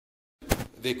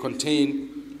they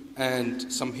contain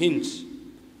and some hints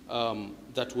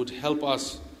that would help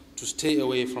us to stay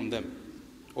away from them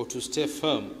or to stay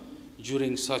firm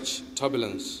during such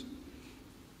turbulence.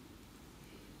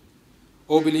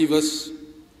 O believers,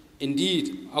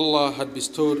 indeed Allah had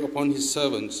bestowed upon His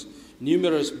servants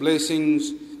numerous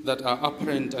blessings that are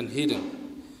apparent and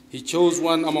hidden. He chose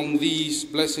one among these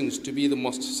blessings to be the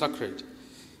most sacred.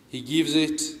 He gives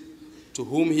it to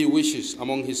whom He wishes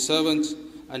among His servants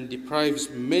and deprives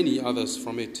many others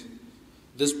from it.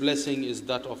 This blessing is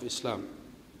that of Islam.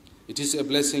 It is a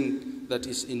blessing that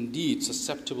is indeed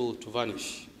susceptible to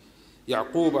vanish.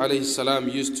 Yaqub alayhi salam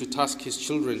used to task his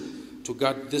children to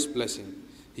guard this blessing.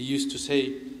 He used to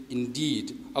say,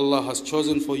 indeed, Allah has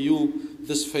chosen for you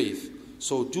this faith,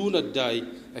 so do not die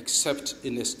except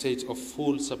in a state of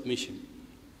full submission.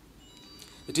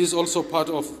 It is also part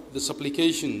of the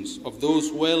supplications of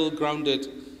those well grounded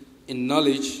in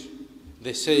knowledge.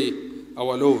 They say,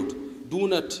 our Lord, do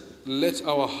not let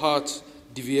our hearts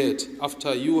deviate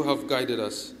after you have guided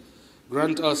us.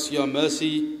 Grant us your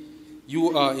mercy.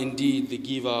 You are indeed the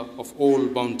giver of all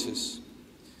bounties.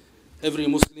 Every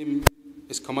Muslim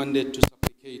is commanded to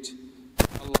supplicate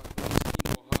Allah grants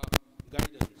him or her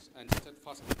guidance and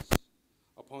steadfastness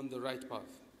upon the right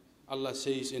path. Allah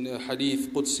says in a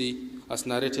hadith Qudsi, as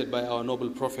narrated by our noble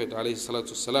Prophet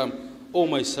ﷺ, O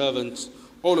my servants,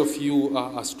 all of you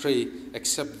are astray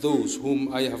except those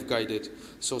whom I have guided.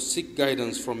 So seek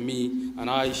guidance from me and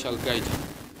I shall guide you.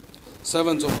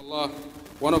 Servants of Allah,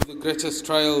 one of the greatest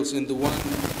trials is the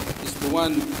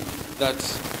one that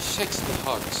shakes the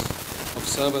hearts of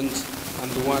servants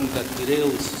and the one that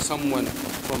derails someone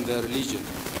from their religion.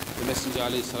 The Messenger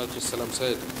ﷺ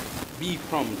said, be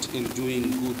prompt in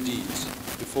doing good deeds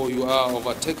before you are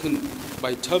overtaken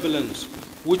by turbulence,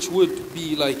 which would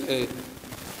be like a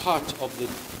part of the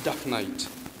dark night.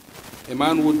 A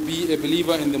man would be a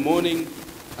believer in the morning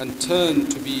and turn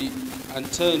to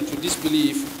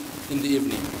disbelief in the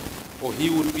evening, or he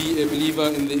would be a believer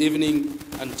in the evening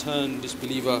and turn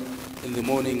disbeliever in the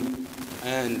morning,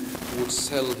 and would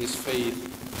sell his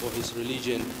faith or his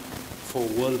religion for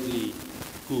worldly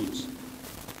goods.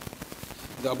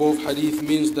 The above hadith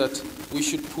means that we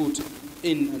should put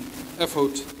in an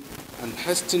effort and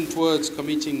hasten towards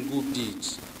committing good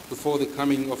deeds before the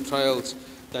coming of trials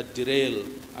that derail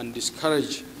and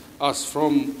discourage us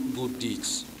from good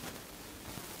deeds.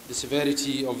 The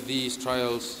severity of these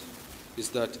trials is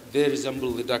that they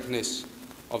resemble the darkness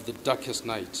of the darkest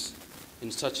nights. In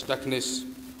such darkness,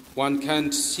 one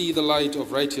can't see the light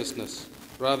of righteousness.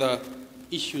 Rather,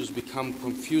 issues become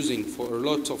confusing for a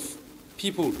lot of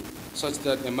people, such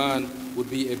that a man would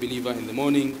be a believer in the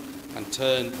morning and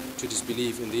turn to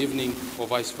disbelief in the evening, or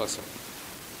vice versa.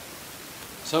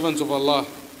 Servants of Allah,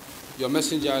 your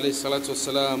Messenger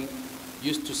ﷺ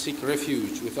used to seek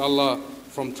refuge with Allah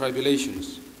from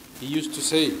tribulations. He used to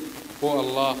say, O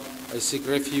Allah, I seek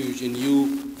refuge in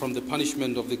you from the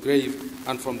punishment of the grave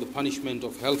and from the punishment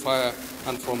of hellfire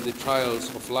and from the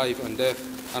trials of life and death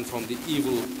and from the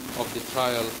evil of the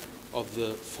trial of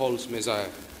the false Messiah.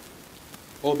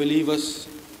 O believers,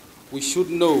 we should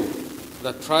know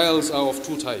that trials are of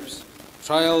two types.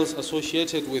 Trials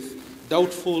associated with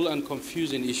doubtful and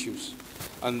confusing issues,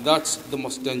 and that's the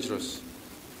most dangerous.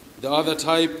 The other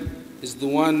type is the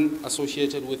one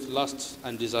associated with lusts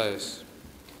and desires.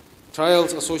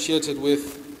 Trials associated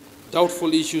with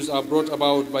doubtful issues are brought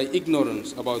about by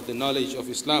ignorance about the knowledge of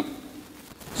Islam.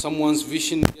 Someone's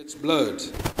vision gets blurred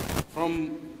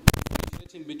from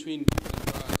differentiating between good and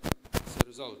bad as a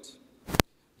result.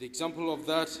 The example of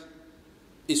that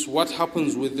is what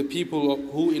happens with the people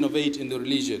who innovate in the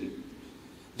religion.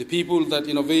 The people that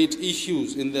innovate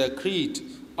issues in their creed,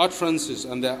 utterances,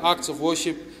 and their acts of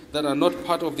worship that are not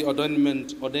part of the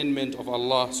ordainment of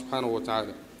Allah subhanahu wa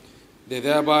ta'ala. They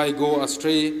thereby go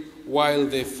astray while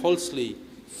they falsely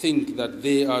think that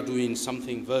they are doing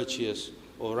something virtuous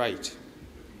or right.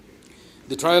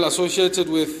 The trial associated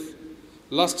with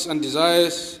lusts and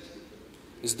desires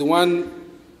is the one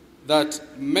that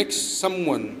makes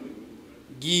someone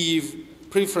give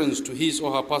preference to his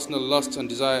or her personal lusts and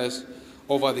desires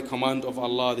over the command of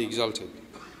Allah the Exalted.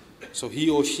 So he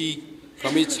or she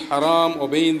commits haram,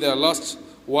 obeying their lusts,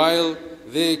 while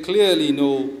they clearly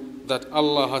know that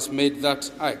Allah has made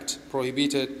that act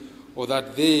prohibited, or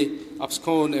that they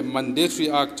abscond a mandatory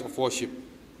act of worship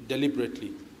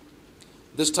deliberately.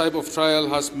 This type of trial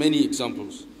has many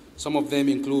examples. Some of them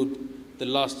include the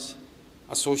lusts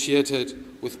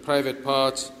associated with private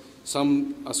parts,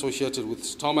 some associated with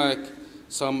stomach,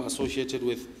 some associated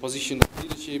with position of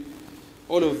leadership.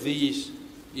 All of these,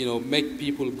 make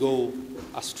people go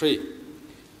astray.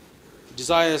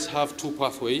 Desires have two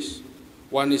pathways.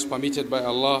 One is permitted by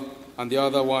Allah and the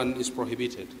other one is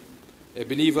prohibited. A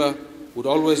believer would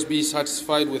always be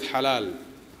satisfied with halal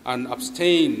and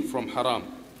abstain from haram.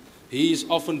 He is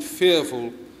often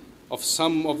fearful of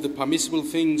some of the permissible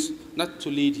things not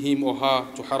to lead him or her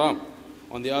to haram.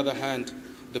 On the other hand,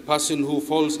 the person who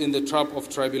falls in the trap of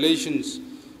tribulations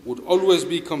would always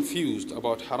be confused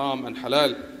about haram and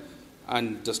halal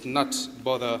and does not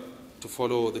bother to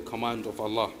follow the command of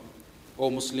Allah. O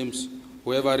Muslims,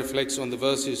 whoever reflects on the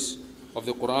verses of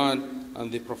the Quran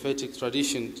and the prophetic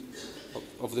tradition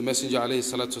of the Messenger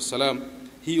ﷺ,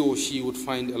 he or she would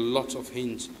find a lot of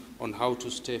hints on how to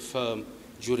stay firm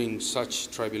during such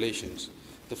tribulations.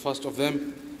 The first of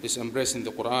them is embracing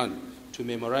the Quran, to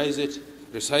memorize it,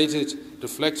 recite it,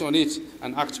 reflect on it,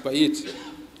 and act by it.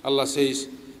 Allah says,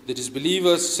 the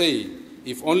disbelievers say,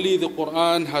 if only the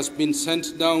Quran has been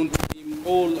sent down to him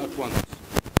all at once.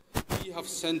 We have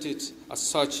sent it as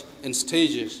such in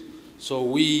stages, so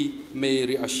we may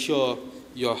reassure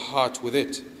your heart with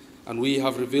it, and we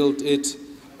have revealed it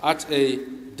at a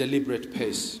deliberate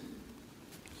pace.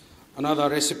 Another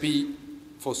recipe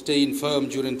for staying firm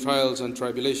during trials and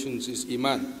tribulations is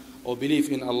iman, or belief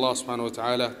in Allah subhanahu wa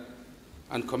ta'ala,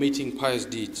 and committing pious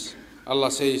deeds.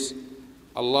 Allah says,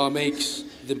 Allah makes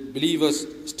the believers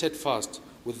steadfast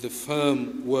with the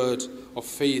firm word of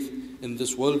faith in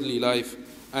this worldly life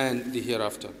and the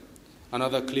hereafter.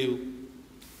 Another clue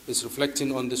is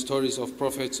reflecting on the stories of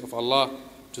prophets of Allah,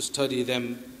 to study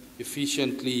them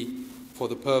efficiently for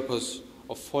the purpose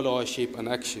of followership and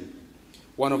action.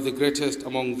 One of the greatest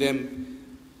among them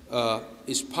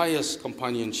is pious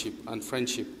companionship and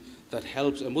friendship that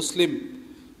helps a Muslim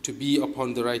to be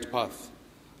upon the right path.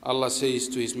 Allah says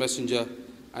to His Messenger,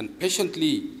 and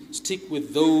patiently stick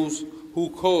with those who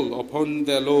call upon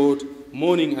their Lord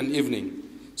morning and evening,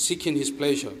 seeking His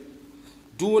pleasure.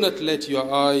 Do not let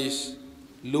your eyes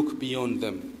look beyond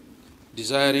them,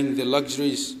 desiring the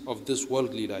luxuries of this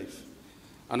worldly life.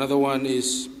 Another one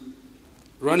is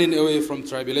running away from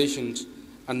tribulations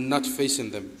and not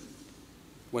facing them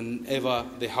whenever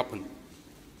they happen.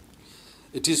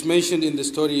 It is mentioned in the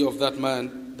story of that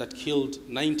man that killed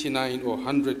 99 or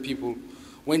 100 people.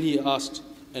 When he asked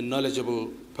a knowledgeable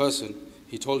person,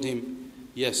 he told him,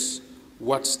 yes,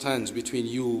 what stands between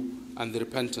you and the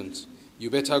repentance? You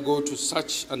better go to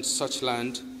such and such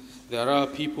land. There are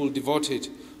people devoted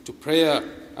to prayer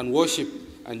and worship,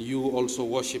 and you also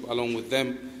worship along with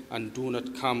them, and do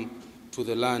not come to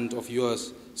the land of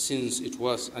yours, since it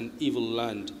was an evil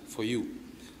land for you.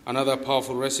 Another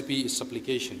powerful recipe is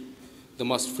supplication. The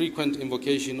most frequent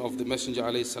invocation of the Messenger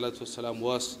ﷺ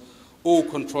was, O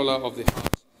controller of the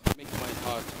heart, make my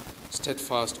heart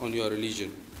steadfast on your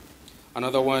religion.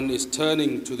 Another one is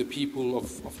turning to the people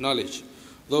of knowledge,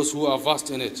 those who are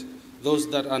versed in it, those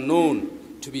that are known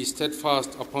to be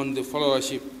steadfast upon the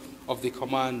followership of the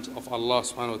command of Allah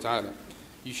subhanahu wa ta'ala.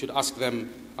 You should ask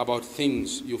them about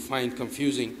things you find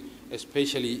confusing,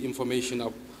 especially information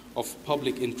of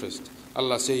public interest.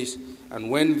 Allah says, and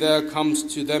when there comes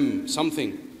to them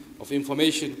something of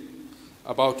information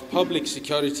about public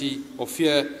security or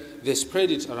fear, they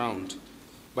spread it around.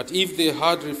 But if they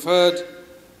had referred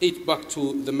it back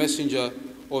to the messenger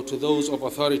or to those of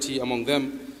authority among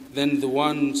them, then the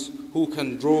ones who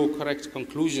can draw correct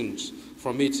conclusions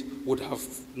from it would have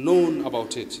known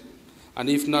about it. And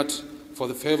if not for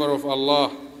the favor of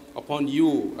Allah upon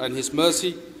you and His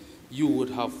mercy, you would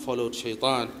have followed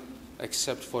shaitan,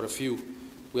 except for a few.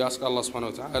 We ask Allah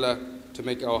subhanahu wa ta'ala to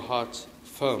make our hearts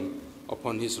firm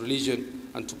upon His religion,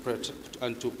 and to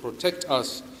protect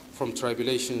us from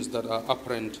tribulations that are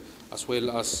apparent as well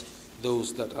as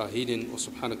those that are hidden. Wa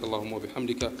subhanakallahumma wa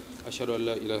bihamdika ashhadu an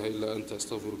la ilaha illa anta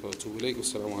astaghfiruka wa atubu ilayk.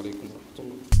 Wassalamu alaikum wa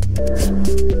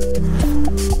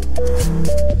rahmatullah.